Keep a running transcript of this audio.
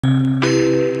Hey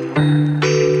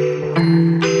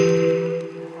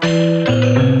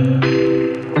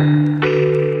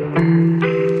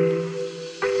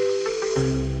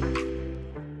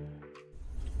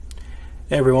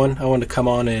everyone, I wanted to come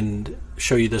on and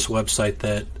show you this website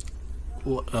that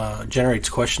generates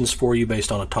questions for you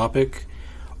based on a topic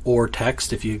or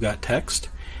text if you've got text,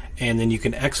 and then you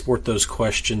can export those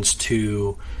questions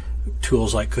to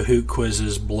tools like Kahoot,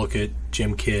 Quizzes, Blookit,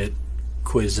 GymKit,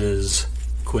 Quizzes,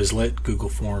 Quizlet, Google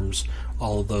Forms,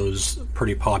 all of those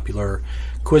pretty popular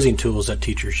quizzing tools that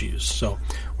teachers use. So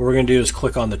what we're going to do is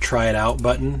click on the Try It Out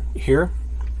button here.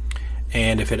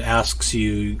 And if it asks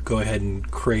you, go ahead and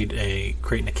create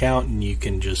an account, and you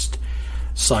can just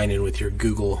sign in with your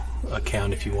Google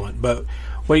account if you want. But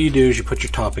what you do is you put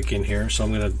your topic in here. So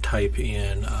I'm going to type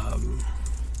in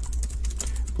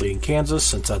Bleeding Kansas,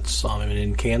 since I'm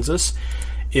in Kansas.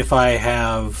 If I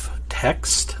have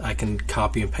text, I can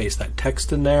copy and paste that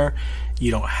text in there. You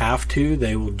don't have to.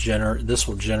 This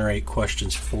will generate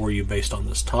questions for you based on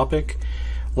this topic.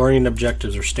 Learning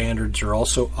objectives or standards are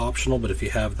also optional, but if you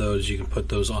have those, you can put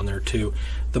those on there too.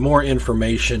 The more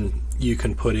information you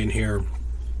can put in here,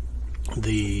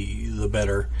 the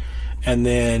better. And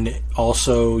then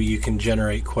also you can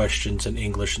generate questions in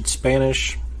English and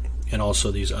Spanish, and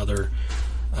also these other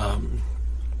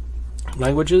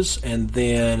languages. And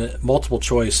then multiple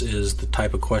choice is the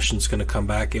type of question that's going to come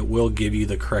back. It will give you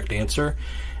the correct answer.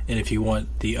 And if you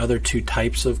want the other two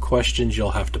types of questions,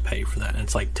 you'll have to pay for that. And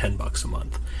it's like $10 a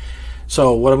month.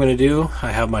 So what I'm going to do,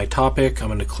 I have my topic. I'm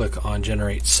going to click on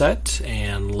Generate Set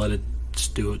and let it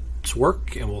do its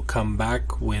work. And we'll come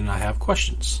back when I have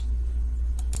questions.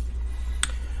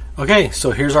 Okay,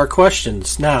 so here's our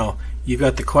questions. Now, you've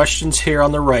got the questions here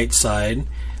on the right side.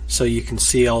 So you can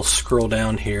see, I'll scroll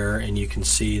down here and you can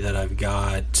see that I've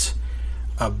got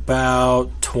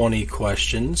about 20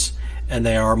 questions. And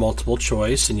they are multiple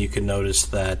choice, and you can notice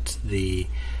that the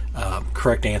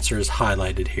correct answer is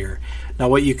highlighted here. Now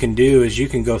what you can do is you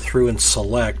can go through and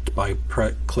select by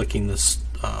clicking this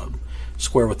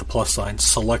square with the plus sign,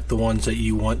 select the ones that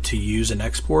you want to use and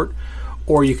export,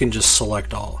 or you can just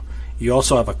select all. You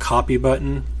also have a copy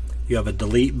button, you have a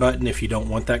delete button if you don't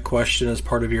want that question as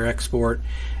part of your export,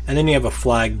 and then you have a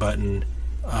flag button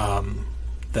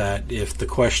that if the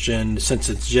question, since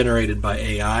it's generated by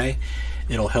AI,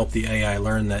 it'll help the AI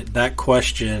learn that that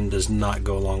question does not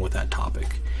go along with that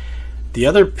topic. The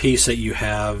other piece that you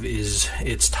have is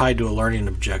it's tied to a learning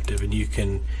objective, and you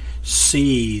can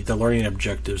see the learning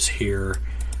objectives here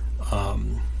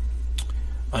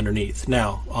underneath.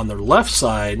 Now on the left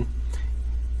side,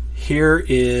 here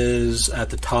is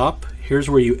at the top, here's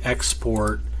where you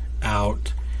export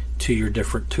out to your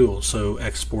different tools. So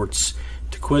exports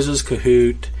to Quizzes,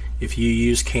 Kahoot. If you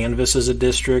use Canvas as a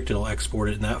district, it'll export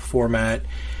it in that format,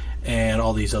 and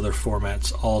all these other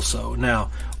formats also. Now,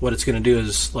 what it's going to do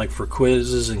is, like for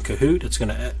Quizzes and Kahoot, it's going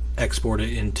to export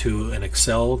it into an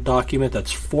Excel document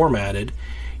that's formatted.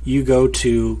 You go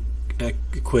to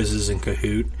Quizzes and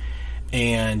Kahoot,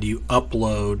 and you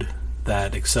upload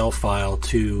that Excel file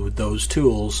to those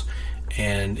tools,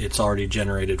 and it's already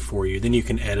generated for you. Then you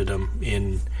can edit them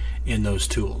in those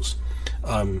tools.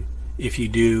 If you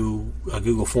do a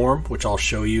Google form, which I'll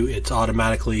show you, it's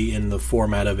automatically in the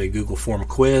format of a Google form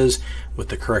quiz with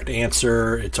the correct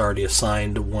answer. It's already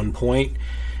assigned 1 point,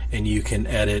 and you can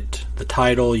edit the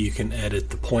title, you can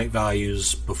edit the point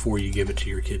values before you give it to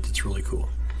your kids. It's really cool.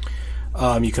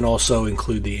 You can also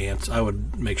include the answer. I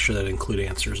would make sure that include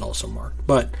answer is also marked.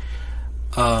 But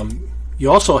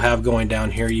you also have going down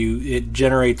here, it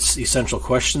generates essential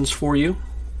questions for you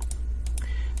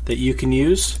that you can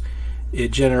use.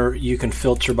 You can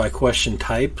filter by question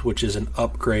type, which is an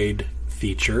upgrade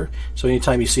feature. So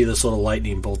anytime you see this little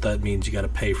lightning bolt, that means you got to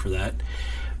pay for that.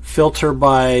 Filter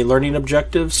by learning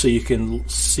objectives, so you can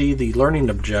see the learning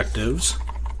objectives,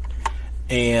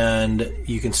 and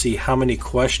you can see how many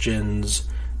questions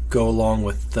go along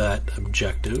with that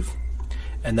objective,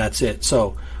 and that's it.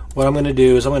 So what I'm going to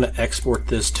do is I'm going to export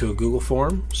this to a Google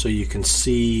form so you can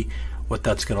see what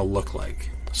that's going to look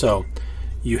like. So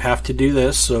you have to do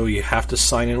this, so you have to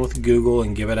sign in with Google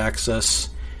and give it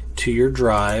access to your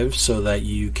drive so that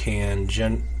you can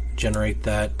generate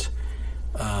that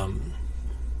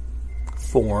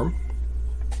form.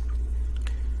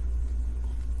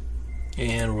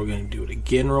 And we're going to do it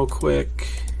again real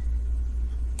quick.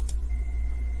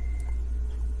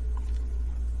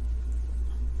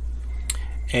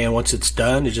 And once it's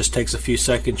done, it just takes a few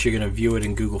seconds. You're going to view it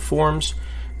in Google Forms.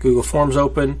 Google Forms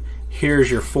open. Here's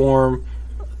your form.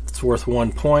 It's worth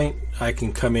 1 point. I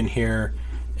can come in here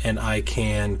and I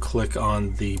can click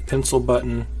on the pencil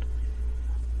button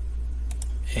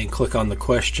and click on the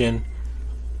question.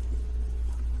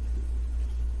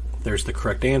 There's the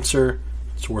correct answer.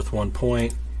 It's worth 1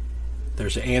 point.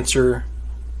 There's an answer.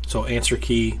 So answer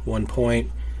key, 1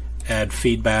 point. Add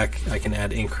feedback. I can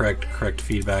add incorrect, correct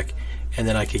feedback, and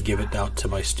then I could give it out to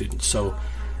my students. So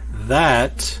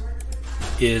that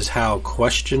is how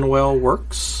QuestionWell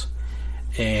works,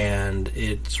 and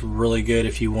it's really good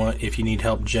if you need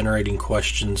help generating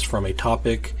questions from a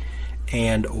topic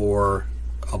and or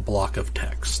a block of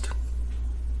text.